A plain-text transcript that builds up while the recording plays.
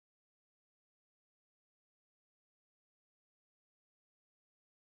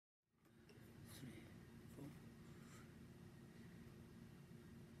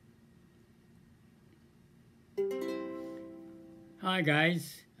Hi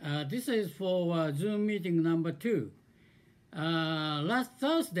guys, this is for Zoom meeting number 2. Last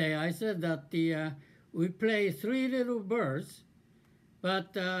Thursday I said that we play Three Little Birds,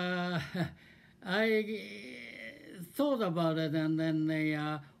 but I thought about it, and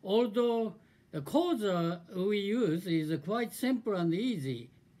then although the chords we use is quite simple and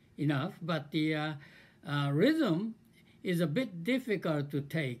easy enough, but the rhythm is a bit difficult to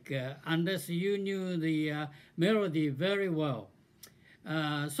take unless you knew the melody very well.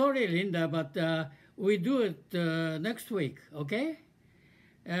 Sorry, Linda, but we do it next week, okay?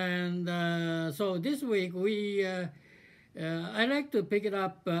 And so this week I like to pick it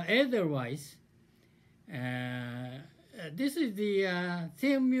up Edelweiss. This is the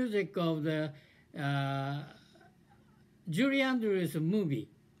theme music of the Julie Andrews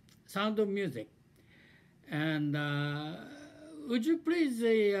movie, Sound of Music. And would you please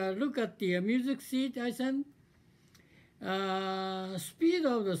look at the music sheet I sent? Speed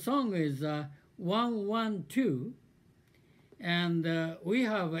of the song is 112, and we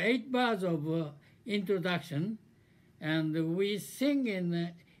have 8 bars of introduction, and we sing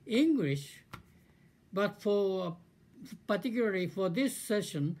in English, but particularly for this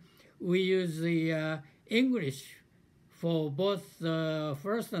session we use the English for both the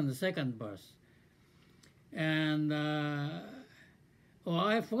first and the second verse. And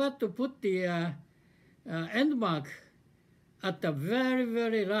I forgot to put the end mark at the very,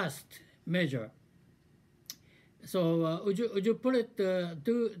 very last measure. So would you put it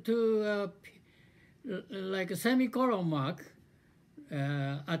to like a semicolon mark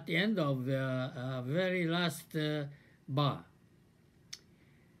at the end of the very last bar.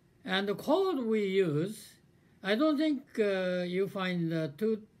 And the chord we use, I don't think you find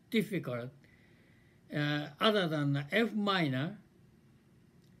too difficult, other than F minor.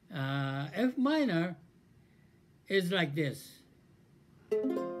 F minor is like this.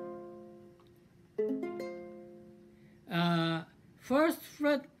 First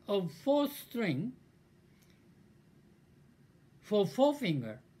fret of 4th string for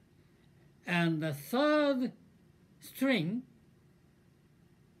 4-finger, and the 3rd string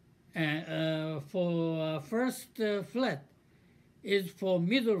for 1st fret is for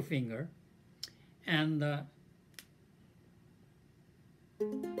middle finger, and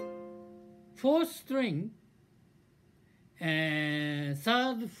 4th string and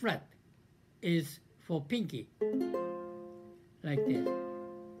 3rd fret is for pinky, like this.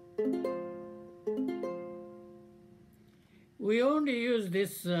 We only use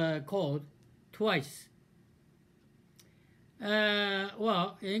this chord twice.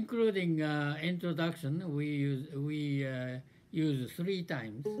 Well, including introduction, we use 3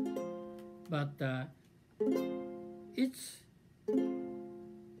 times, but it's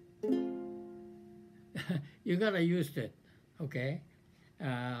you gotta use it, okay?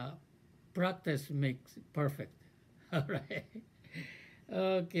 Practice makes perfect. All right.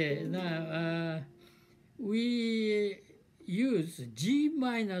 Okay. Now we use G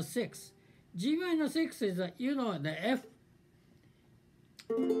minor 6. G minor 6 is the F,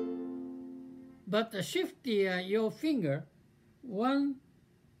 but shift your finger one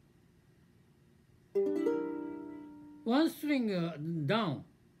string down.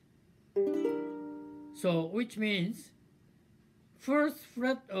 So which means 1st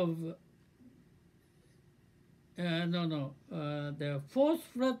fret of the 4th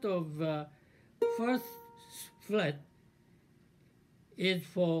fret of 1st fret is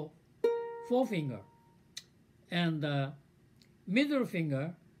for 4-finger, and middle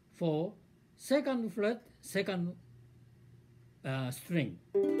finger for 2nd fret, 2nd string,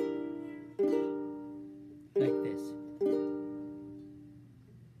 like this.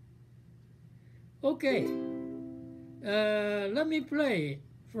 Okay, let me play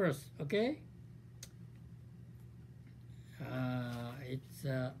first, okay? It's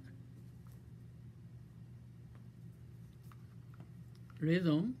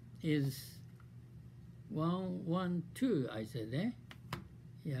rhythm is 1 1 2. I said, eh?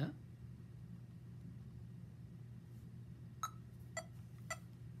 Yeah.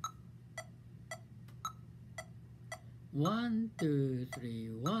 One, two, three,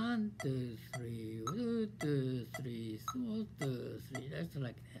 1 2 3, 2 2 3, 4 2 3. That's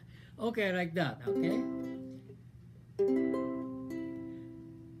like that. Okay, like that. Okay.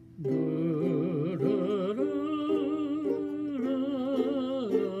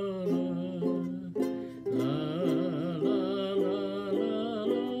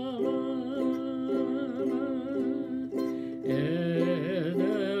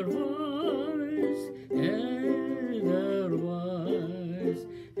 Edelweiss,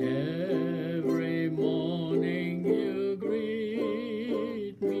 every morning you greet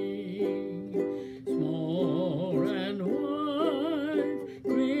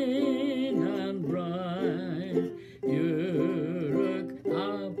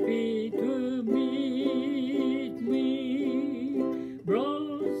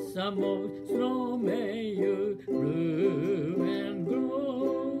blossom of snow may you bloom and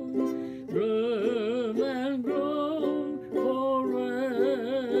grow, bloom and grow forever.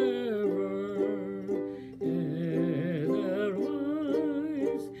 Edelweiss,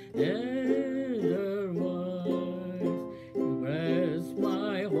 Edelweiss, bless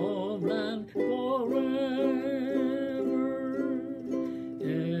my homeland forever.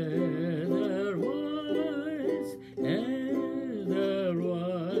 Edelweiss, Edelweiss,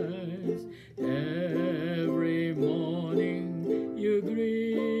 every morning you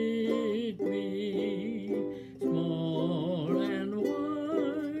greet me, small and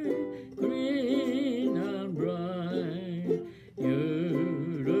white, green and bright.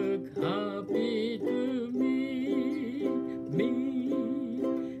 You look happy to me,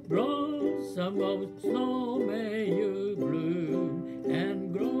 blossom of snow may you bloom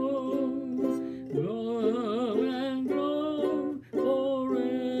and grow, grow and grow forever.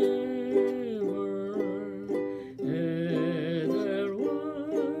 Edelweiss,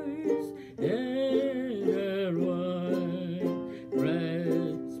 Edelweiss,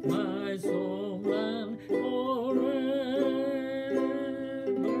 bless my homeland forever.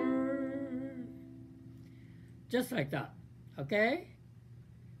 Just like that, okay?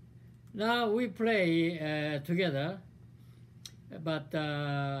 Now we play together, but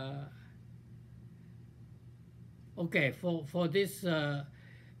okay, for this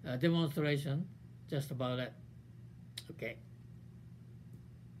demonstration, just about it. Okay.